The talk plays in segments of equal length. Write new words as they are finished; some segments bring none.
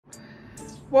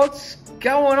What's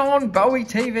going on, Bowie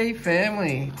TV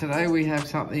family? Today we have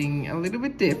something a little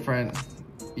bit different.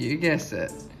 You guessed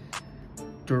it.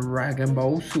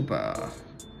 Dragonballsuper.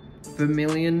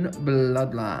 Vermilion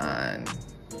Bloodline.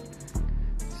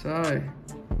 So,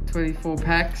 24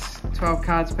 packs, 12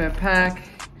 cards per pack.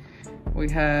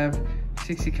 We have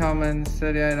 60 commons,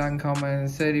 38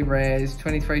 uncommons, 30 rares,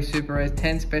 23 super rares,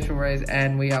 10 special rares,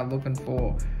 and we are looking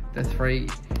for the 3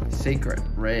 secret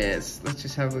rares. Let's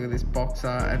just have a look at this box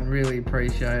art and really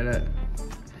appreciate it.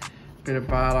 Bit of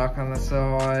Bardock on the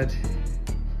side.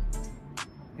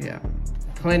 Yeah,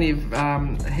 plenty of,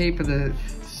 heap of the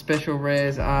special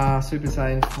rares are Super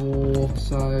Saiyan 4,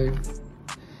 so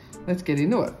let's get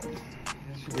into it.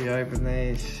 Should we open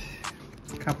these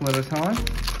a couple at a time?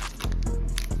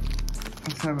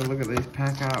 Let's have a look at these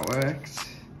pack artworks.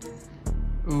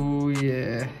 Oh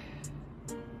yeah.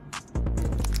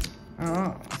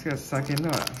 Oh, let's get stuck into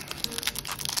it.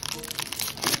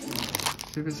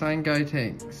 Super Saiyan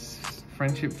Gotenks,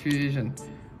 Friendship Fusion,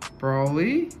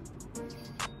 Broly,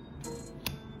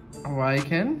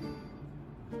 Awaken.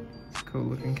 It's a cool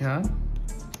looking card.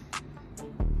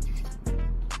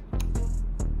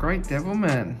 Great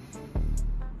Devilman,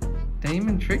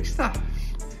 Demon Trickster,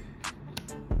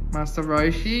 Master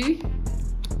Roshi,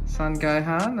 Son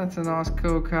Gohan. That's a nice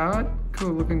cool card.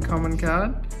 Cool looking common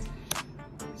card.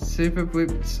 Super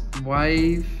Blitz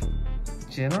Wave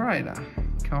Generator,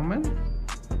 common.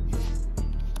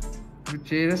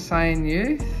 Vegeta Saiyan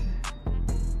Youth.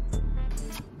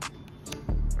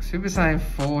 Super Saiyan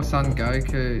 4 Son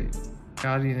Goku,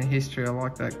 Guardian of History. I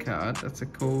like that card. That's a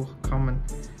cool common.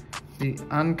 The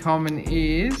uncommon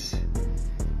is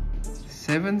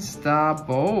 7-star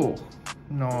ball.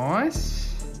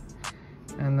 Nice.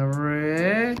 And the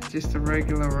rare, just a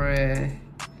regular rare,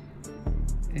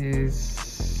 is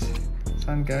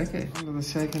Son Goku. Under the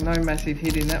second, no massive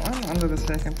hit in that one. Under the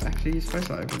second, actually you're supposed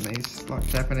to open these like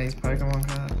Japanese Pokemon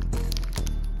cards.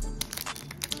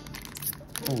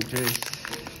 Oh jeez.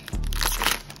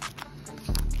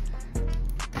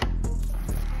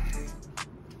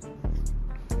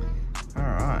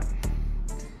 Alright.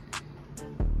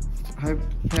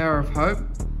 Power of Hope.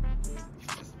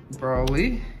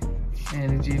 Broly.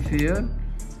 Energy Field.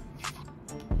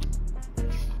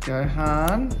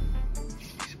 Gohan.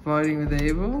 Exploding with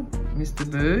Evil, Mr.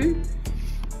 Boo,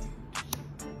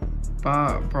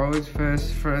 Broly's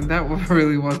first friend. That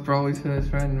really was Broly's first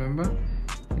friend, remember?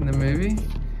 In the movie.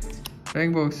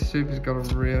 Dragonball Super's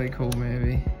got a really cool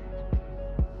movie.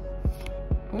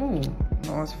 Oh,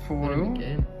 nice foil.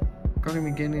 Got him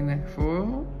again in a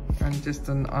foil. And just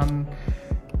an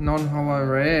non-hollow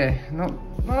rare. Not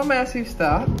a massive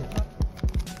start.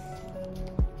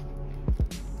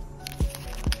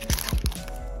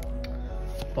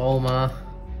 Bulma,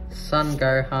 Son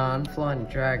Gohan, Flying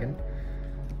Dragon,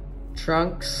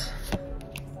 Trunks,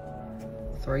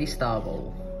 3-star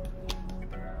ball,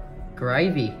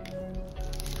 Gravy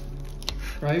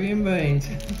and beans.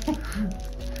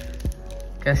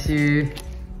 Guess you,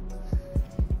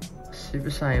 Super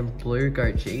Saiyan Blue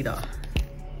Gogeta,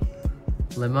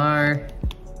 Limo,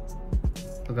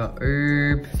 we've got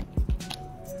Oob,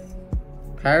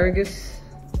 Paragus,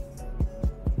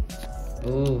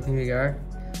 oh here we go.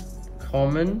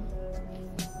 Common.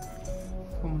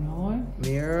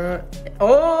 Mirror.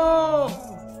 Oh!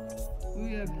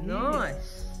 We have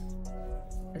nice.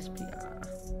 SPR.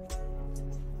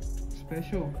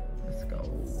 Special. Let's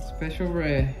go. Special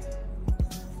rare.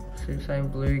 Super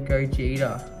Saiyan Blue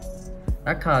Gogeta.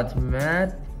 That card's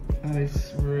mad. That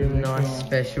is really nice cool.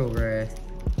 Special rare.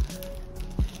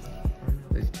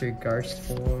 There's 2 ghost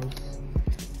forms.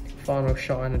 Final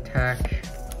Shine Attack.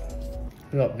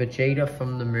 We got Vegeta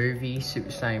from the movie, Super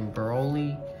Saiyan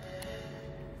Broly.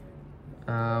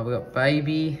 We got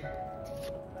Baby.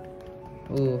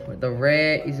 Ooh, the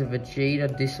rare is a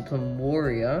Vegeta Discipline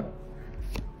Warrior.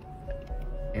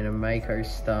 And a Mako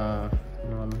Star,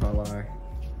 non-hollow.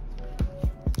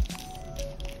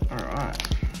 Alright.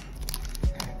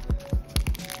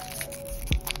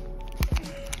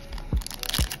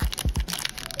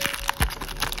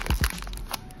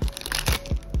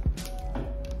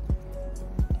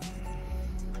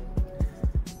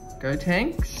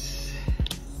 Gotenks,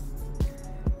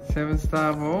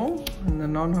 7-star ball, and the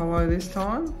non-hollow this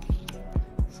time.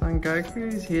 Son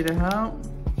Goku is here to help.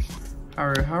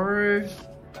 Haru,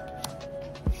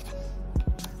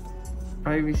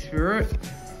 Baby Spirit,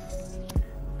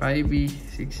 Baby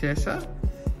Successor,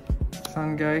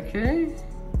 Son Goku.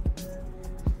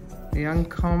 The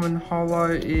uncommon hollow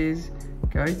is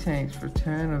Gotenks,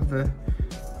 Return of the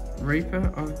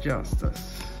Reaper of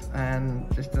Justice. And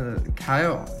just a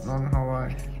KO non-hollow.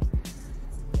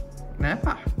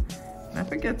 Nappa.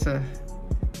 Nappa gets a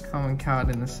common card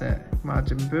in the set.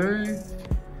 Majin Buu,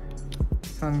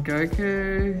 Son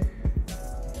Goku,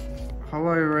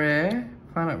 Holo Rare,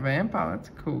 Planet Vampire, that's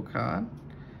a cool card.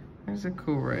 There's a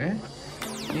cool rare.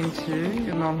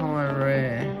 Into a non-holo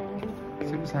rare.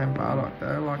 Super Saiyan Bardock though,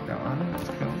 I like that one, that's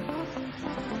cool.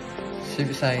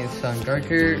 Super Saiyan Son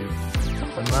Goku,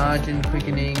 the Margin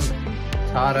Quickening,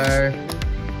 Tato,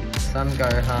 Son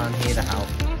Gohan here to help.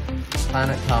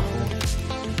 Planet Tuffle,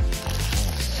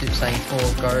 Super Saiyan 4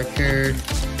 Goku,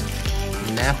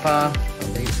 Nappa,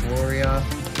 Elite Warrior,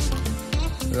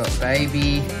 we got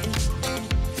Baby,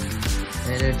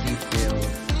 Energy Field.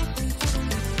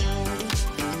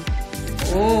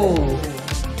 Oh!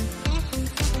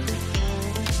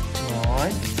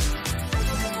 Right.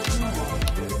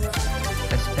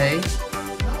 SP.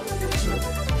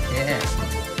 Yeah.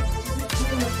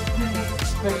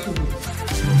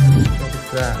 Look at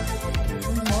that.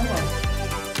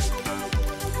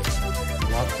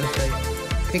 Love to see.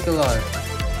 Piccolo.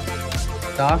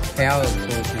 Dark Power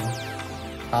Absorption.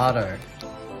 Tato.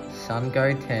 Sun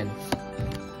Go 10.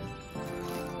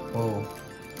 Oh.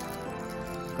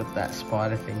 Got that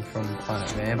spider thing from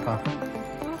Planet Vampire.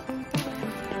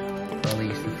 Probably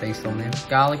used to feast on them.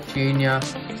 Garlic Jr.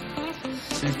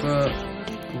 Super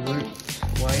Loot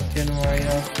Wave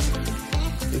Generator.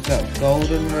 We've got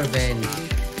Golden Revenge.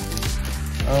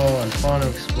 Oh, and Final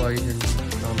Explosion.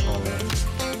 Non-holo.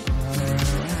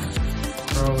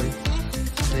 Broly.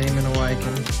 Demon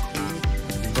Awaken.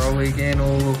 Broly again.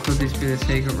 Oh, could this be the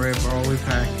secret rare Broly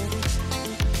pack?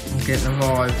 I'm getting a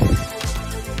vibe.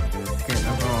 Getting a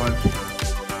vibe.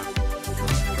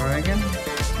 Dragon.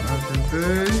 Majin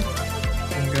Buu.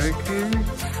 And Goku.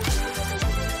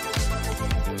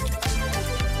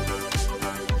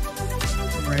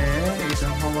 Rare is a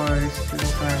holo Super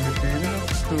Saiyan Vegeta.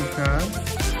 Cool card.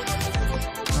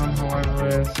 Non-holo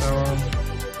rare Sauron.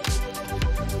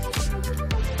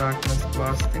 Darkness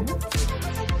Blasting.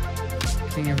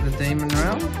 King of the Demon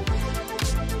Realm.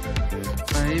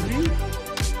 Baby.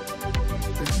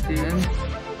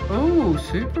 Oh,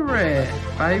 super rare.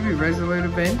 Baby Resolute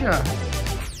Avenger.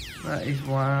 That is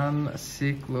one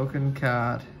sick looking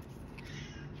card.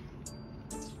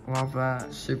 Love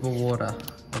that. Super Water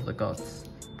of the Gods.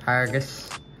 Paragus.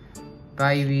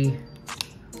 Baby.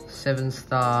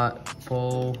 7-star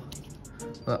Ball.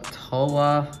 Got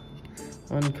Toa.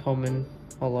 Uncommon.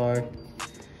 Holo.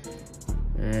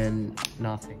 And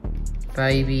nothing.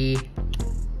 Baby.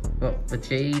 Got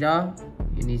Vegeta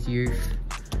in his youth.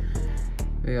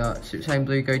 We got Super Saiyan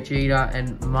Blue Gogeta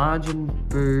and Majin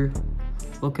Buu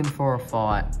looking for a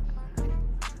fight.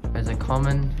 As a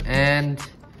common and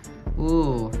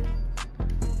ooh,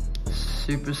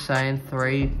 Super Saiyan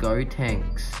 3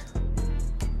 Gotenks.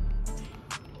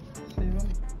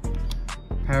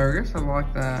 Paragus, I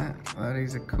like that. That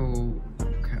is a cool.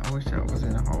 I wish that was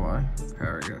in a holo.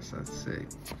 Paragus, that's sick.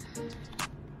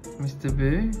 Mr.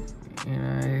 Buu in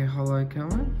a holo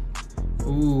coming.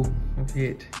 Ooh, we've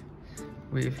hit.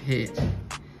 We've hit.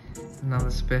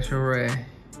 Another special rare.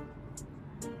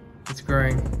 It's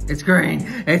green. It's green.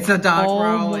 It's a Dark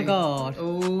Broly. Oh my god.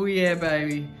 Oh yeah,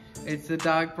 baby. It's the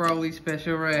Dark Broly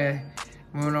special rare.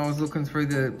 When I was looking through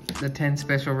the 10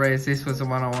 special rares, this was the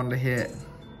one I wanted to hit.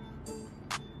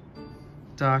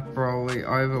 Dark Broly,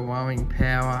 overwhelming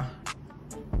power.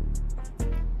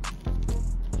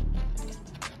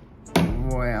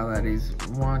 Wow, that is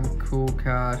one cool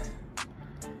card.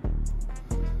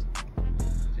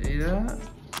 Vegeta.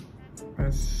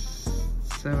 That's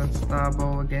 7-star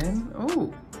ball again.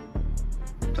 Oh,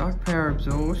 Dark Power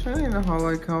Absorption in a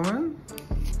holo common.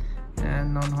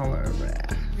 And non-holo rare.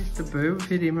 Mr. Buu, we've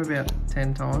hit him about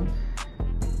 10 times.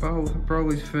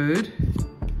 Broly's food.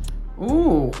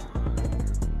 Ooh,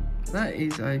 that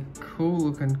is a cool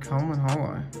looking common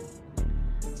holo.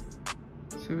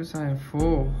 Super Saiyan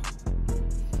 4.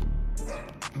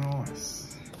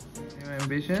 Nice. New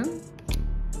Ambition.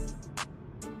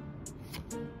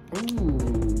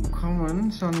 Ooh,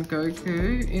 common Son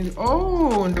Goku in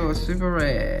into a super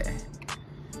rare.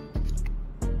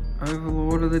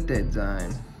 Overlord of the Dead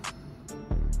Zone.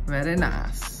 Very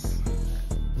nice.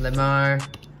 Lemo,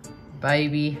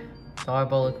 Baby,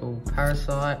 Diabolical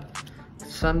Parasite,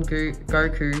 Son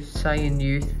Goku, Saiyan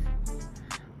Youth,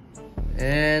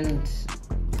 and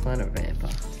Planet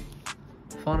Vampire.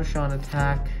 Final Shine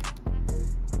Attack,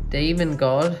 Demon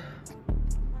God,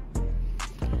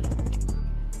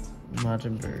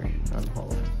 Majin Buu,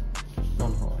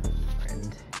 non-holo,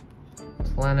 and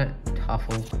Planet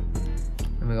Tuffle.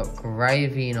 And we got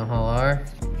Gravy in a holo.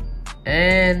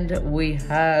 And we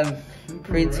have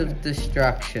Prince of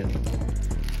Destruction.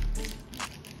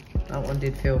 That one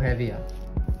did feel heavier.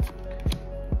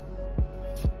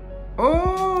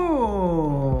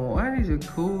 Oh, that is a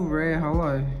cool rare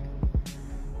holo.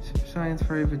 Super Saiyan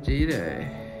 3 Vegeta.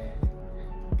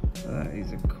 That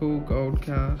is a cool gold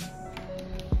card.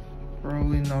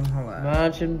 Rolling non-holo.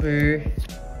 Majin Buu.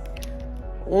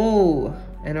 Oh,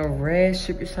 and a rare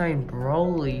Super Saiyan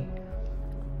Broly.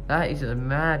 That is a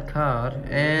mad card.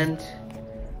 And,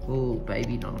 oh,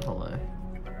 baby non-holo.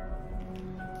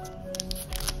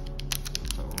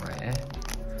 A rare.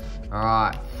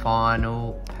 Alright,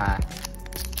 final pack.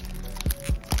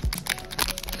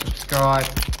 Subscribe.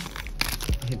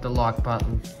 Hit the like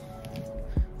button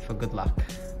for good luck.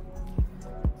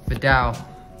 Vidal.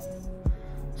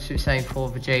 Super Saiyan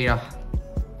 4 Vegeta.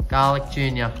 Garlic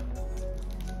Jr.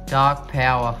 Dark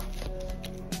Power.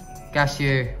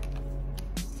 Gashu.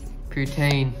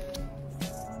 Poutine.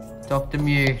 Dr.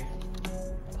 Mew.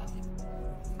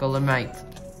 Golemate.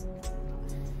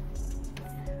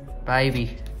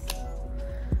 Baby.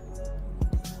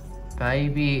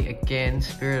 Baby again,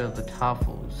 Spirit of the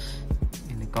Tuffles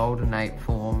in the Golden 8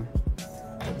 form.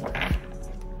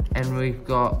 And we've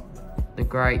got the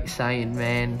Great Saiyan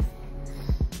Man.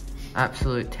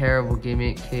 Absolute terrible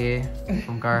gimmick here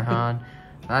from Gohan.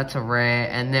 That's a rare.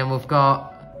 And then we've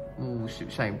got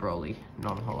Super Saiyan Broly,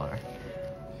 non-holo.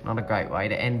 Not a great way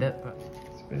to end it, but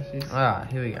alright,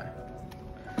 here we go.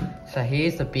 So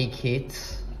here's the big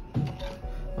hits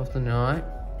of the night.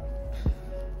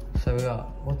 So we got,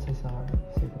 what's this already?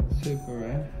 Super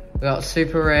rare. We got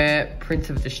super rare Prince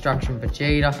of Destruction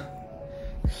Vegeta.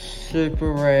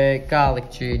 Super rare Garlic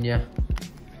Jr.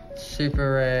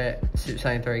 Super rare Super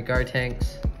Saiyan 3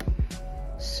 Gotenks.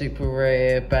 Super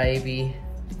rare Baby.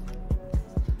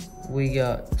 We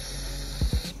got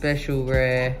special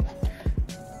rare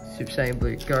Super Saiyan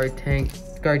Blue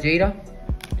Gogeta.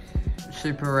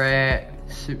 Super rare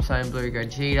Super Saiyan Blue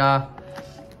Gogeta.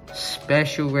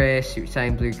 Special rare Super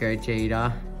Saiyan Blue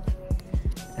Gogeta.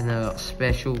 And then we got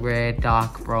special rare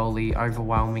Dark Broly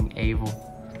Overwhelming Evil.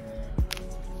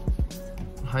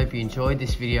 I hope you enjoyed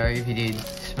this video. If you did,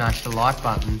 smash the like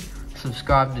button,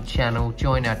 subscribe to the channel,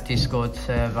 join our Discord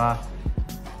server,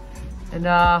 and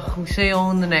we'll see you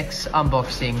all in the next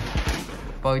unboxing.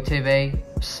 Bo TV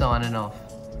signing off.